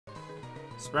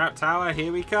Sprout Tower,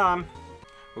 here we come.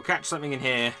 We'll catch something in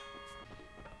here.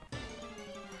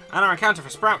 And our encounter for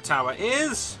Sprout Tower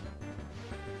is...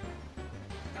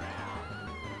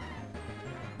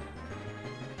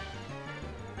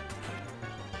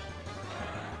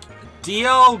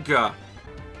 Dialga.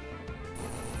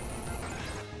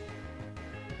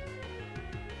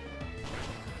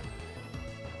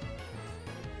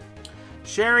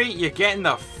 Sherry, you're getting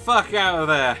the fuck out of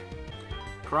there.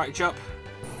 Karate chop.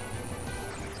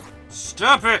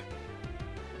 Stop it!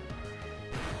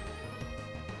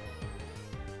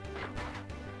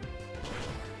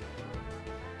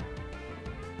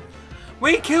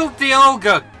 We killed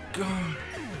Dialga!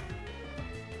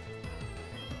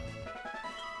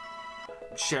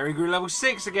 Sherry grew level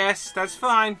 6, I guess. That's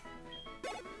fine.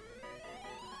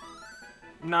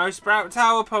 No Sprout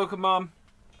Tower Pokemon.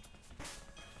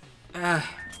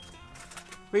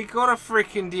 We got a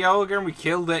freaking Dialga and we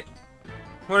killed it.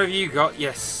 What have you got?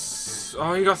 Yes.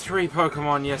 Oh, you got 3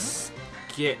 Pokemon. Yes.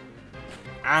 Get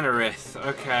Anorith.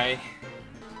 Okay.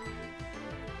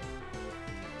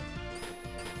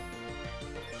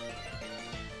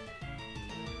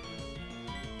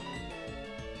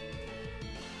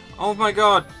 Oh my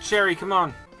god. Sherry, come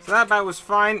on. So that battle was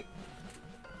fine.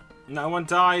 No one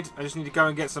died. I just need to go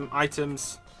and get some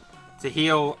items to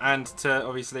heal and to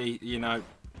obviously, you know,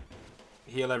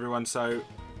 heal everyone so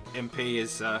MP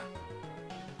is, well,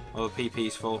 the PP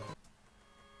is full.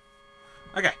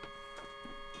 Okay.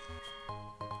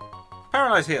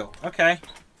 Paralyze heal. Okay.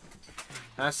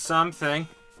 That's something.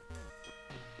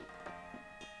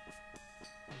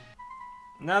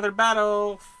 Another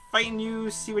battle. Fighting you.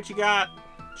 See what you got.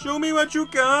 Show me what you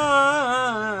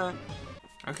got.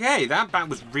 Okay, that battle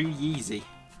was really easy.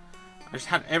 I just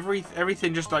had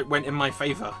everything just like went in my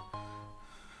favor.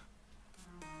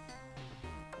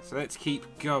 So let's keep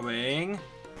going.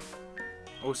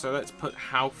 Also, let's put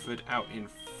Halford out in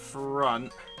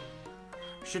front.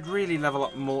 We should really level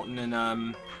up Morton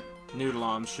and Noodle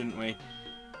Arms, shouldn't we?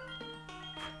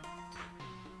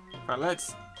 Right,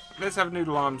 let's have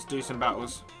Noodle Arms do some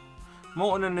battles.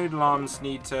 Morton and Noodle Arms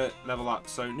need to level up.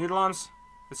 So Noodle Arms,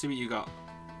 let's see what you got.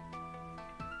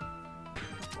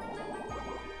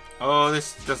 Oh,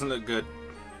 this doesn't look good.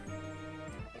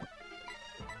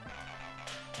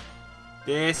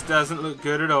 This doesn't look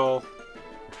good at all.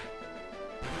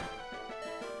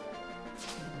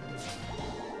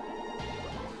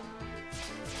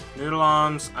 Noodle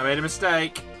Arms, I made a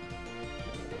mistake.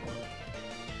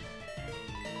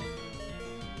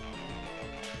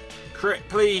 Crit,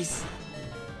 please.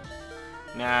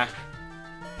 Nah.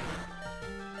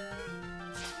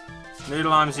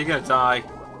 Noodle Arms, you're gonna die.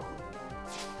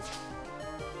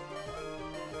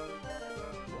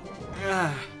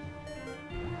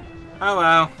 Oh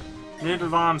well.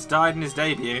 Noodle Arms died in his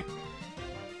debut.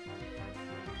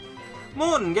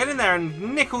 Morton, get in there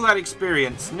and nick all that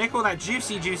experience. Nick all that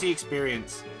juicy, juicy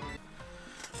experience.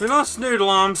 We lost Noodle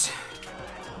Arms.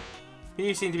 But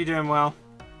you seem to be doing well.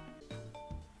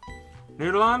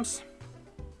 Noodle Arms?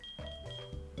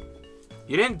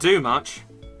 You didn't do much.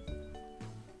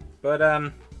 But,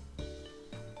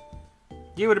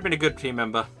 you would have been a good team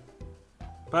member.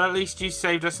 But at least you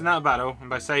saved us in that battle. And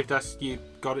by saved us, you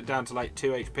got it down to like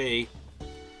 2 HP.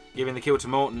 Giving the kill to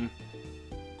Morton.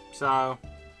 So,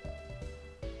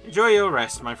 enjoy your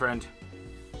rest, my friend.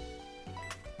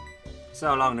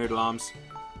 So long, Noodle Arms.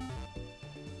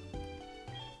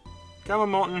 Come on,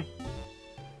 Morton.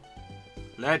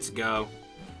 Let's go.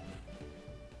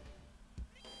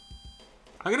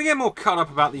 I'm going to get more cut up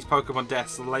about these Pokemon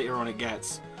deaths the later on it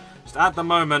gets. Just at the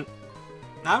moment,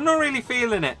 I'm not really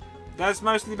feeling it. That's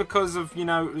mostly because of, you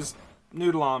know, it was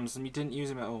Noodle Arms and we didn't use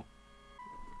him at all.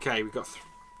 Okay, we've got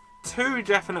 2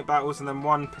 definite battles and then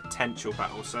 1 potential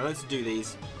battle. So let's do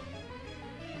these.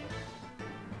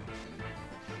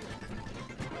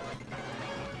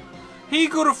 He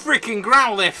got a freaking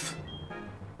Growlithe!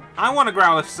 I want a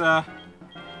Growlithe, sir.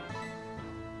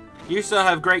 You, sir,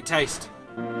 have great taste.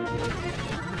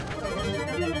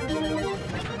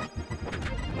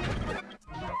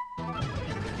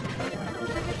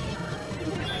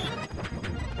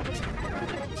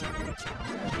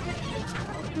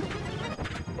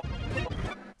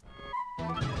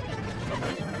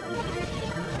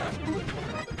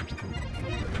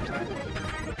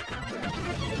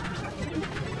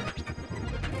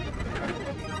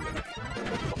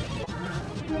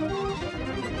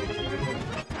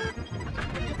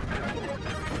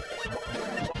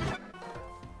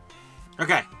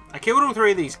 Okay, I killed all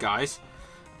 3 of these guys.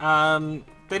 They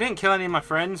didn't kill any of my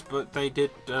friends, but they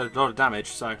did a lot of damage.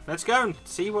 So let's go and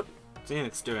see what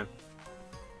it's doing.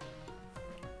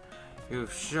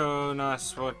 You've shown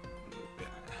us what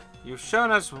You've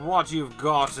shown us what you've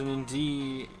got, and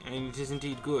it is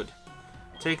indeed good.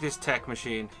 Take this tech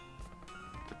machine.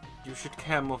 You should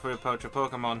care more for your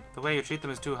Pokemon. The way you treat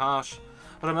them is too harsh.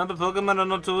 Remember, Pokemon are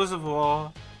not tools of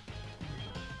war.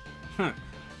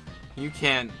 You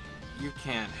can't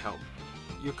help.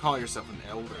 You call yourself an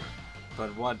elder,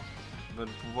 but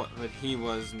he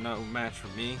was no match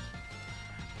for me.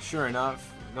 Sure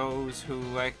enough, those who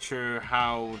lecture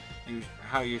how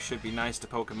you should be nice to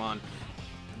Pokemon,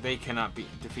 they cannot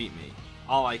defeat me.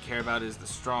 All I care about is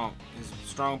strong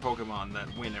Pokemon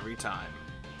that win every time.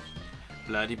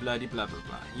 Bloody blah blah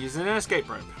blah. Using an escape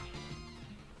rope.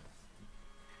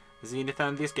 Zenith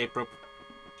and the escape rope.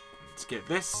 Let's get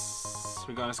this.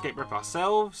 We're gonna escape rope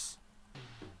ourselves.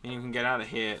 And you can get out of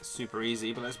here super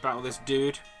easy, but let's battle this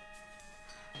dude.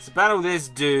 Let's battle this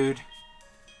dude.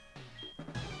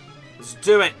 Let's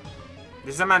do it.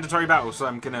 This is a mandatory battle, so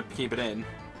I'm gonna keep it in.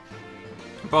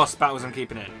 Boss battles I'm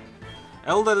keeping in.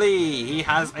 Elderly, he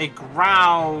has a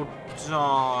Groudon.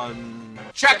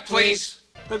 Check, please.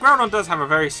 The Groudon does have a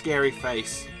very scary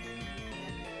face.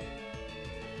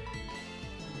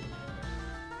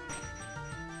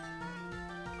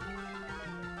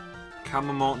 Come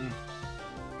on, Morton.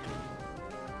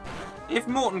 If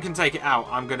Morton can take it out,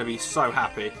 I'm going to be so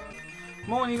happy.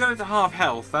 Morton, you got it to half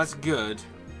health. That's good.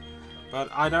 But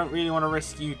I don't really want to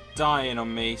risk you dying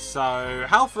on me. So,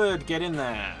 Halford, get in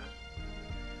there.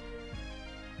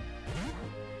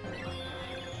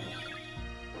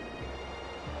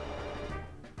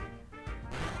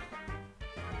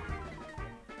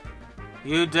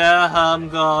 You dare harm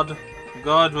God.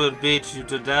 God will beat you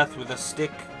to death with a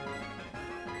stick.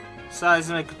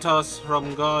 Seismic toss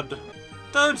from God.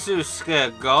 Don't you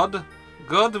scare God.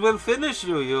 God will finish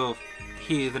you, you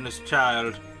heathenish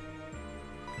child.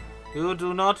 You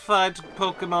do not fight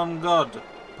Pokemon God.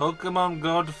 Pokemon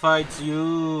God fights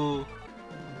you.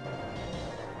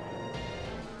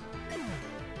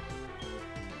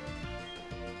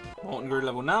 Morton grew to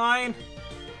level 9.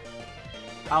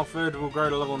 Alfred will grow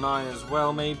to level 9 as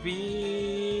well,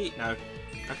 maybe. No.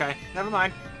 Okay, never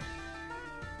mind.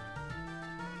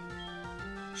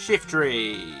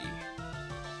 Shiftry.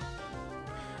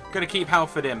 Gonna keep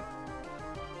Halford in.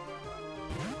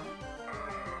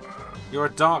 You're a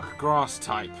dark grass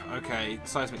type. Okay,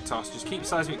 seismic toss. Just keep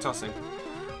seismic tossing.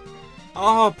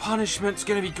 Oh, punishment's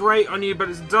gonna be great on you, but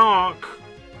it's dark.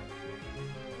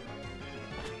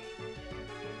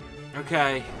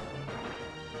 Okay.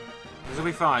 This will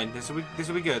be fine. This will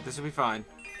be good. This will be fine.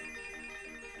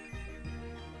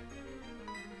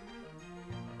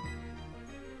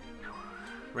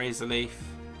 Razor Leaf.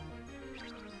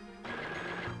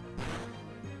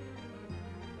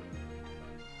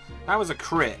 That was a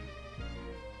crit.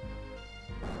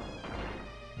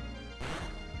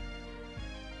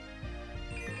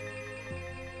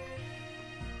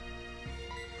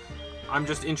 I'm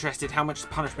just interested how much is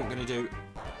punishment going to do.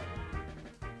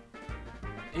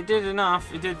 It did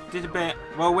enough. It did a bit.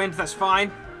 Whirlwind, that's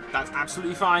fine. That's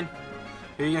absolutely fine.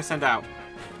 Who are you going to send out?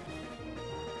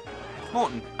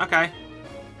 Morton. Okay.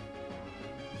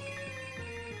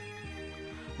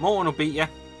 Morton will beat you.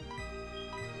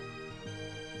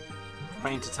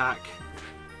 Faint attack.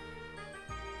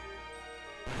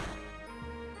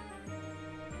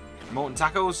 Morton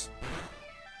tackles.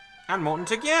 And Morton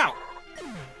took you out.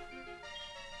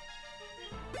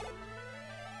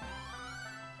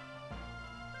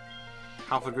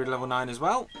 Alpha Grid level 9 as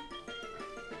well.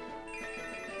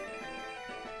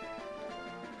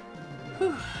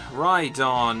 Whew.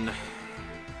 Rhydon.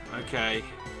 Okay.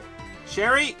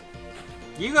 Sherry,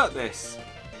 you got this.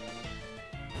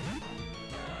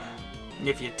 And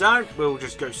if you don't, we'll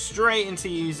just go straight into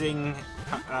using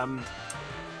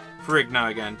Ferrigno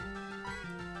again.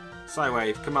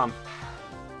 Psywave, come on.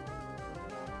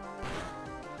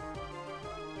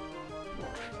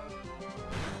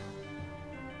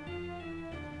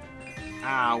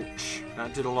 Ouch.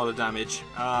 That did a lot of damage.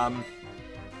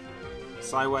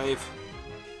 Psywave.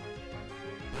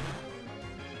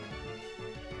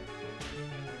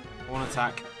 One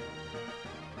attack.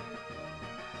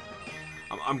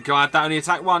 I'm glad that only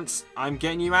attacked once. I'm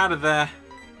getting you out of there.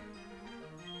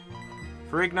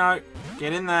 Ferrigno,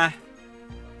 get in there.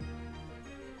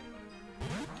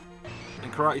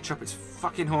 And Karate Chop its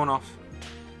fucking horn off.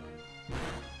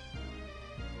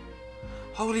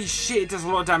 Holy shit, it does a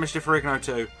lot of damage to Ferrigno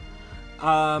too.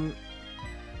 Come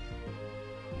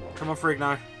on,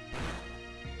 Ferrigno.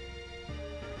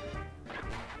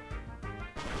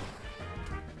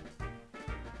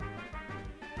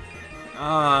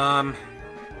 I'm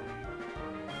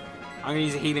going to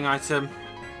use a healing item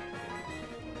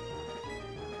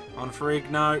on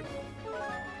Ferrigno.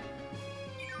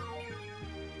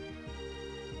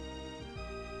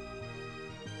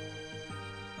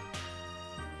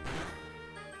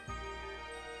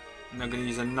 And I'm going to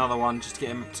use another one just to get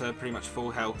him to pretty much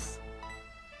full health.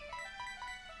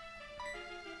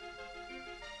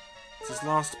 It's his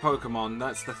last Pokemon,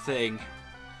 that's the thing.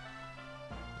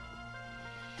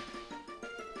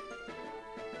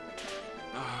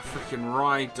 Oh, freaking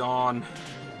Rhydon.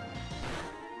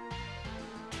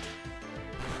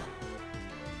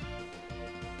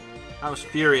 That was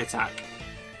Fury Attack.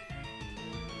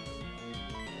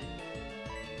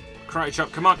 Karate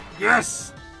Chop, come on.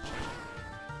 Yes!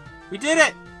 We did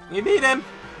it! We beat him!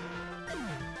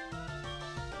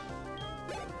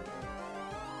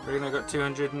 Reno got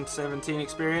 217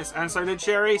 experience, and so did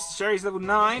Sherry. Sherry's level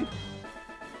 9.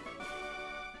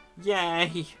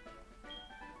 Yay!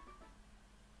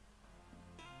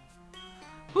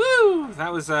 Woo!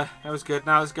 That was good.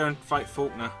 Now let's go and fight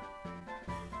Faulkner.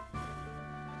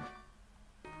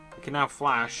 We can now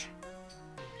flash.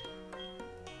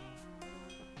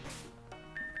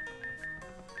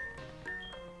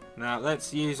 Now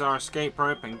let's use our escape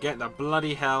rope and get the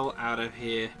bloody hell out of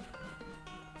here.